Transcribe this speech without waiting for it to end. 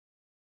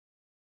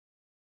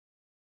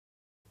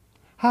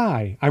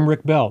Hi, I'm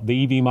Rick Belt,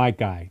 the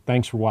TheEVMicGuy.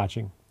 Thanks for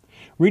watching.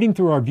 Reading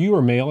through our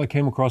viewer mail, I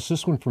came across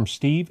this one from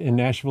Steve in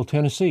Nashville,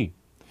 Tennessee.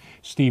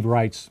 Steve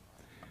writes,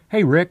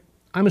 "Hey Rick,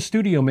 I'm a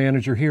studio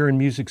manager here in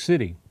Music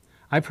City.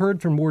 I've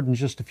heard from more than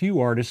just a few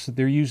artists that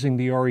they're using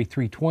the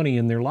RE320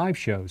 in their live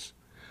shows.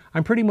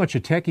 I'm pretty much a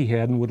techie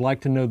head and would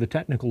like to know the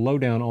technical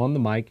lowdown on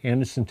the mic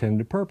and its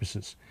intended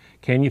purposes.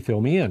 Can you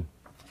fill me in?"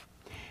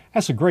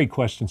 That's a great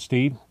question,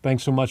 Steve.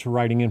 Thanks so much for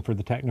writing in for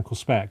the technical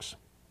specs.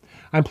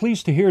 I'm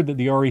pleased to hear that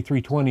the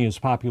RE320 is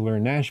popular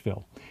in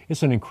Nashville.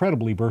 It's an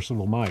incredibly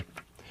versatile mic.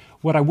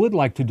 What I would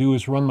like to do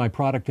is run my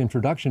product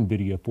introduction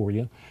video for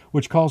you,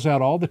 which calls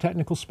out all the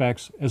technical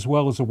specs as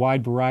well as a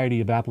wide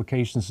variety of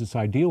applications it's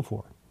ideal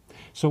for.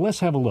 So let's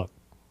have a look.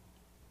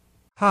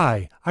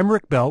 Hi, I'm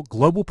Rick Belt,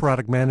 Global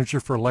Product Manager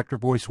for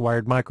Electro-Voice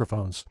wired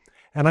microphones,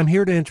 and I'm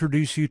here to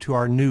introduce you to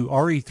our new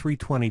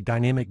RE320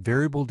 Dynamic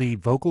Variable D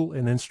vocal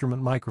and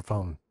instrument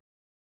microphone.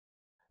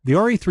 The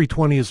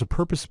RE320 is a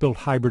purpose-built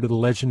hybrid of the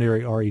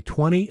legendary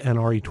RE20 and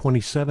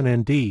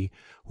RE27ND,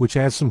 which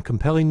adds some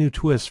compelling new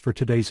twists for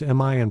today's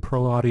MI and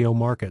pro audio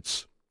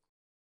markets.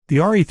 The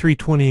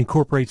RE320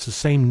 incorporates the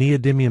same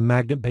neodymium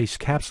magnet-based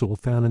capsule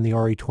found in the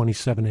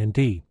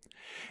RE27ND,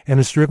 and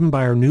is driven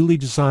by our newly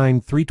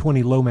designed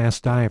 320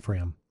 low-mass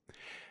diaphragm.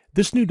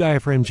 This new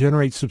diaphragm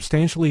generates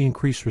substantially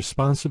increased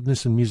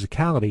responsiveness and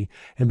musicality,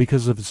 and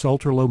because of its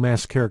ultra-low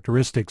mass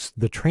characteristics,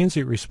 the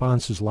transient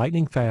response is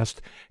lightning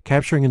fast,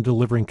 capturing and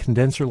delivering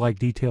condenser-like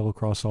detail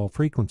across all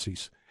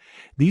frequencies.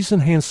 These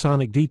enhanced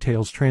sonic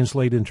details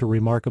translate into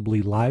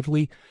remarkably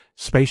lively,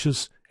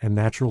 spacious, and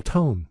natural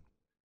tone.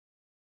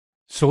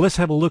 So let's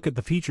have a look at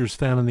the features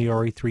found in the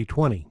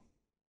RE320.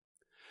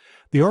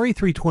 The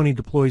RE320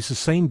 deploys the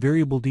same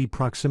variable D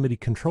proximity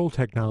control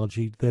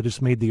technology that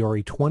has made the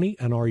RE20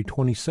 and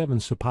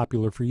RE27 so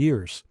popular for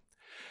years.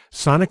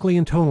 Sonically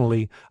and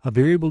tonally, a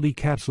variable D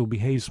capsule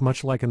behaves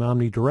much like an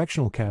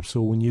omnidirectional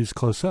capsule when used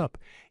close up,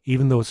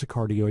 even though it's a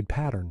cardioid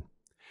pattern.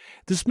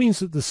 This means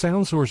that the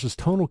sound source's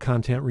tonal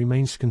content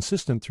remains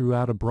consistent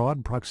throughout a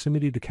broad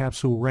proximity to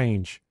capsule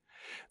range.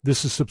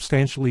 This is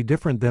substantially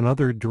different than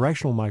other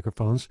directional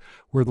microphones,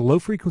 where the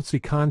low-frequency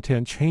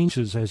content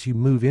changes as you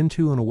move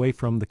into and away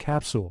from the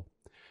capsule.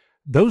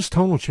 Those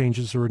tonal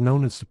changes are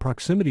known as the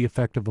proximity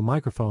effect of a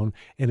microphone,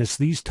 and it's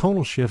these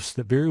tonal shifts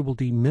that variable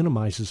D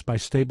minimizes by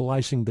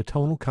stabilizing the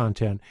tonal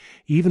content,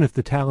 even if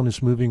the talent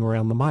is moving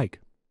around the mic.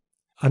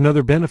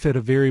 Another benefit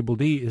of variable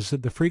D is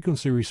that the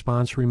frequency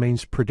response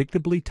remains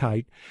predictably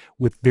tight,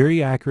 with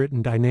very accurate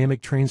and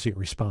dynamic transient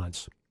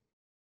response.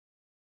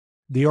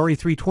 The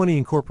RE320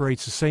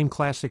 incorporates the same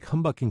classic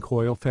humbucking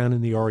coil found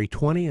in the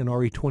RE20 and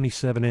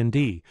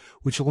RE27ND,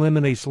 which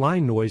eliminates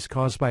line noise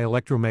caused by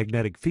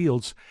electromagnetic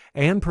fields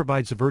and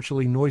provides a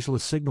virtually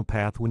noiseless signal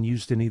path when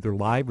used in either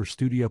live or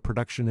studio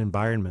production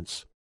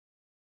environments.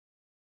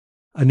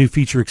 A new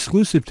feature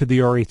exclusive to the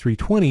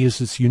RE320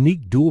 is its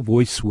unique dual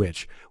voice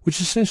switch,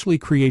 which essentially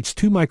creates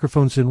two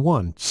microphones in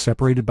one,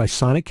 separated by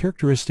sonic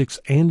characteristics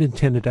and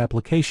intended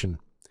application.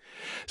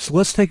 So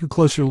let's take a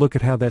closer look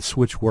at how that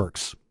switch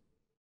works.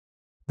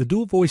 The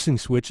dual voicing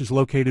switch is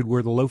located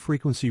where the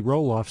low-frequency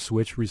roll-off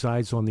switch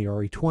resides on the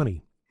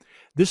RE20.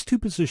 This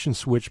two-position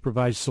switch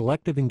provides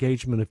selective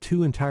engagement of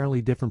two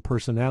entirely different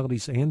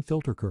personalities and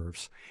filter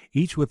curves,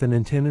 each with an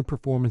intended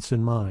performance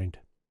in mind.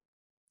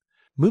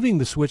 Moving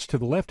the switch to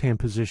the left-hand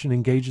position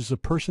engages a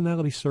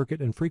personality circuit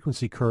and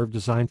frequency curve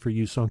designed for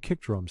use on kick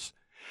drums.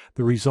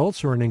 The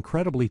results are an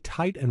incredibly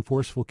tight and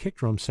forceful kick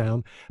drum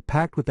sound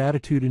packed with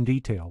attitude and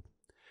detail.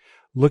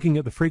 Looking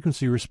at the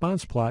frequency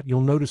response plot,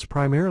 you'll notice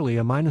primarily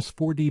a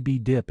 -4 dB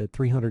dip at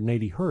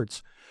 380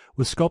 Hz,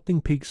 with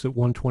sculpting peaks at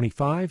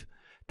 125,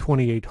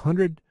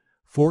 2800,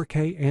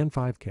 4K, and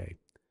 5K.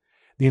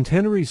 The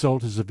intended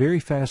result is a very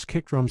fast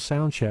kick drum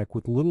sound check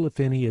with little if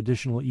any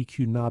additional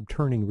EQ knob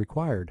turning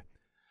required.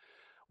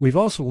 We've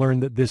also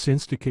learned that this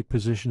insta-kick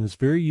position is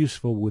very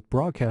useful with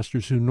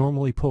broadcasters who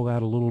normally pull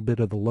out a little bit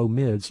of the low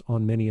mids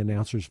on many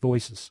announcers'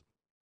 voices.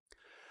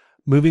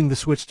 Moving the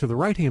switch to the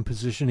right-hand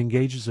position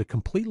engages a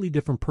completely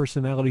different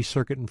personality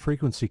circuit and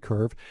frequency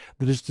curve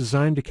that is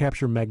designed to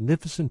capture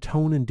magnificent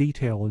tone and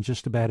detail in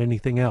just about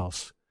anything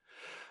else.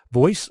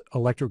 Voice,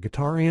 electric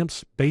guitar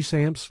amps, bass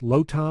amps,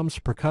 low toms,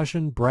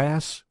 percussion,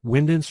 brass,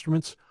 wind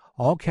instruments,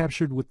 all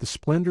captured with the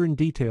splendor and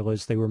detail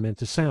as they were meant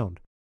to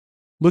sound.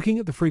 Looking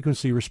at the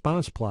frequency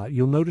response plot,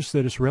 you'll notice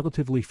that it's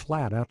relatively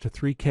flat out to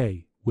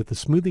 3K, with a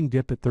smoothing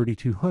dip at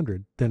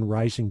 3200, then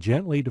rising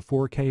gently to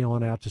 4K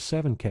on out to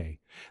 7K,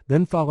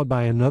 then followed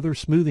by another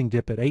smoothing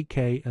dip at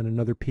 8K and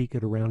another peak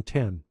at around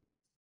 10.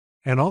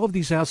 And all of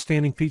these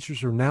outstanding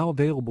features are now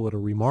available at a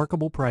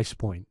remarkable price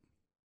point.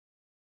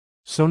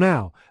 So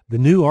now, the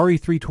new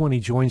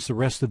RE320 joins the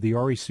rest of the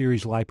RE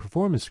Series Live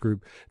Performance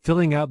Group,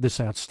 filling out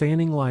this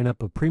outstanding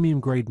lineup of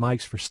premium-grade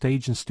mics for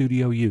stage and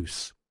studio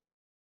use.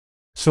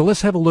 So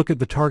let's have a look at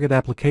the target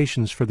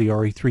applications for the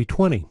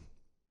RE320.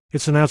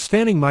 It's an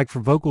outstanding mic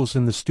for vocals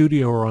in the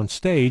studio or on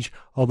stage,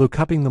 although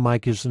cupping the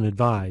mic isn't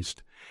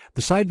advised.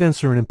 The side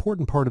vents are an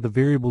important part of the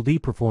variable D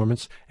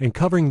performance, and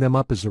covering them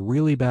up is a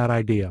really bad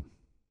idea.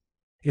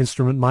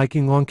 Instrument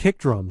miking on kick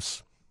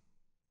drums.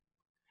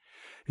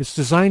 It's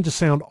designed to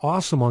sound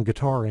awesome on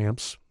guitar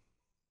amps,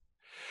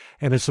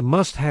 and it's a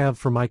must-have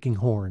for miking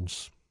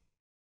horns.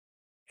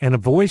 And a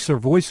voice or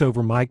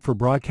voiceover mic for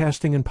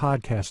broadcasting and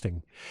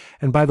podcasting.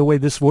 And by the way,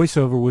 this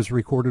voiceover was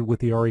recorded with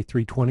the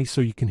RE320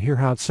 so you can hear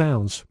how it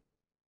sounds.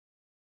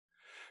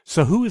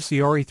 So who is the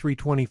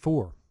RE320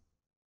 for?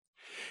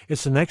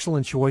 It's an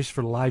excellent choice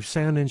for the live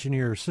sound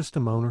engineer or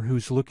system owner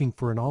who's looking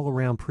for an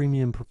all-around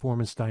premium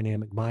performance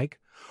dynamic mic,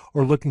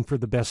 or looking for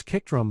the best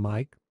kick drum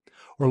mic,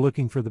 or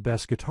looking for the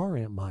best guitar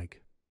amp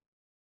mic.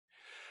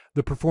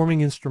 The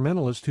performing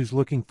instrumentalist who's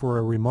looking for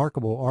a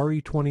remarkable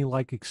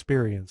RE20-like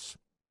experience.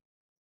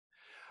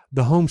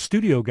 The home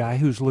studio guy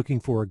who's looking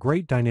for a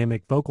great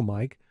dynamic vocal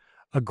mic,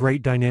 a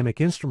great dynamic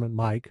instrument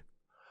mic,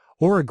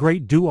 or a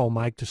great duo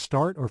mic to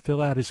start or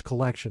fill out his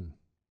collection.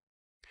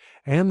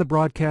 And the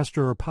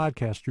broadcaster or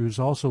podcaster who's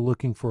also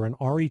looking for an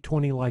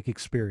RE20-like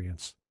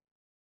experience.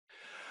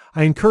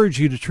 I encourage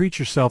you to treat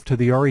yourself to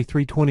the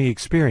RE320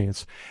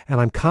 experience,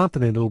 and I'm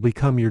confident it'll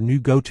become your new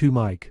go-to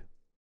mic.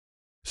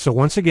 So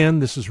once again,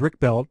 this is Rick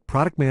Belt,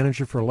 Product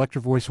Manager for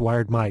Electro-Voice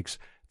Wired Mics,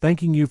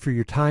 thanking you for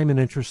your time and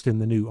interest in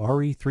the new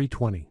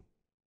RE320.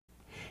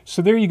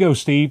 So there you go,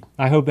 Steve.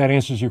 I hope that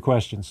answers your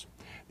questions.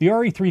 The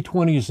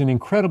RE320 is an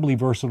incredibly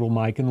versatile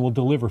mic and will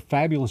deliver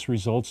fabulous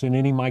results in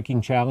any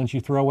miking challenge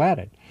you throw at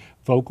it.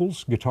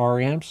 Vocals, guitar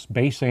amps,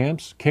 bass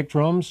amps, kick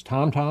drums,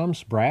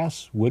 tom-toms,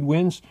 brass,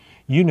 woodwinds,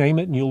 you name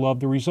it and you'll love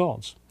the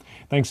results.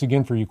 Thanks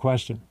again for your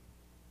question.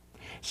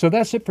 So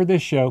that's it for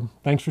this show.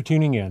 Thanks for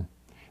tuning in.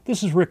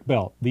 This is Rick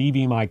Belt, the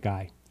EV Mic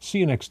Guy. See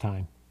you next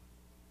time.